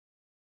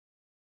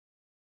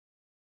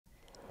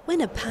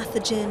When a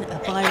pathogen,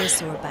 a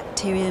virus or a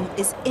bacterium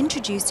is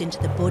introduced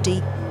into the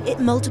body, it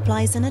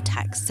multiplies and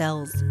attacks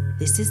cells.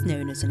 This is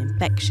known as an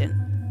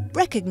infection.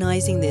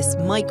 Recognizing this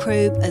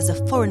microbe as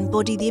a foreign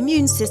body, the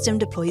immune system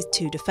deploys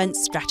two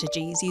defense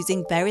strategies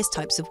using various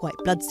types of white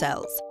blood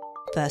cells.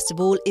 First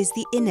of all is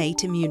the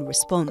innate immune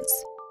response.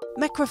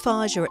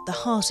 Macrophages are at the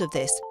heart of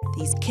this.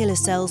 These killer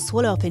cells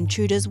swallow up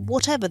intruders,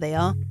 whatever they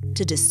are,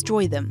 to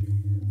destroy them.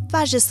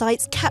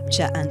 Phagocytes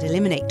capture and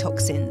eliminate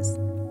toxins.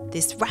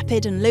 This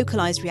rapid and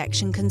localized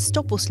reaction can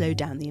stop or slow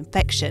down the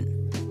infection.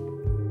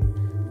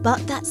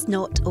 But that's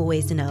not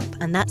always enough,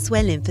 and that's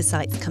where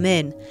lymphocytes come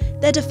in.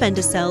 They're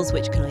defender cells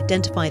which can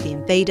identify the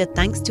invader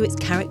thanks to its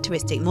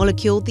characteristic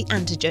molecule, the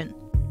antigen.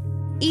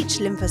 Each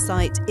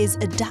lymphocyte is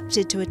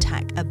adapted to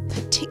attack a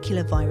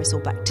particular virus or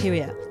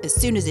bacteria. As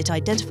soon as it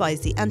identifies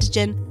the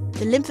antigen,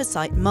 the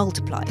lymphocyte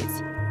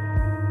multiplies.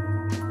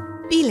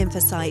 B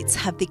lymphocytes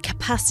have the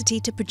capacity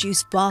to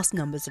produce vast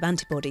numbers of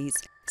antibodies.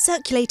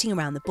 Circulating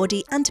around the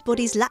body,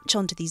 antibodies latch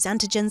onto these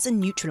antigens and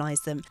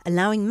neutralize them,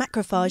 allowing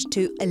macrophages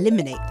to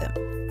eliminate them.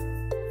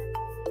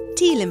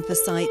 T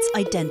lymphocytes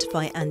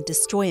identify and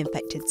destroy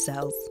infected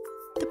cells.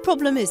 The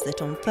problem is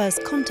that on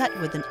first contact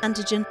with an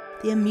antigen,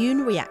 the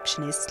immune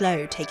reaction is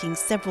slow, taking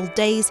several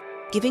days,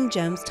 giving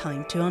germs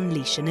time to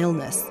unleash an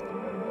illness.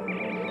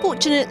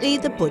 Fortunately,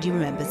 the body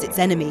remembers its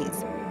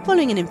enemies.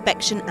 Following an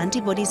infection,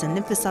 antibodies and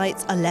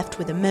lymphocytes are left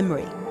with a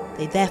memory.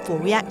 They therefore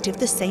react if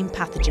the same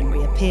pathogen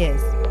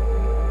reappears.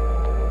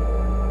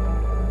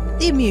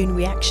 The immune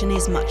reaction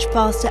is much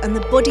faster and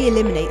the body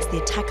eliminates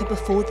the attacker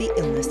before the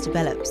illness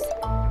develops.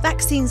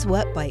 Vaccines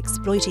work by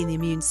exploiting the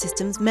immune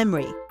system's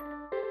memory.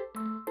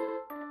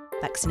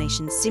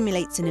 Vaccination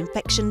simulates an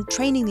infection,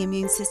 training the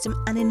immune system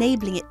and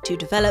enabling it to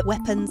develop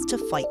weapons to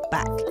fight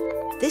back.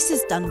 This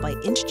is done by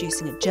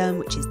introducing a germ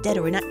which is dead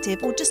or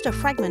inactive, or just a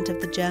fragment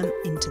of the germ,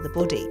 into the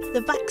body.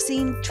 The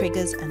vaccine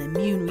triggers an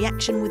immune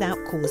reaction without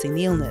causing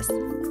the illness.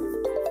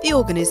 The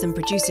organism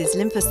produces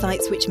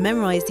lymphocytes which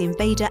memorize the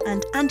invader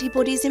and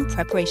antibodies in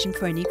preparation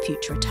for any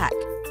future attack.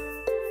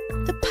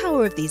 The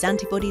power of these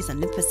antibodies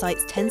and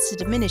lymphocytes tends to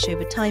diminish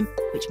over time,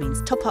 which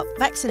means top-up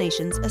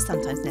vaccinations are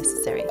sometimes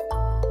necessary.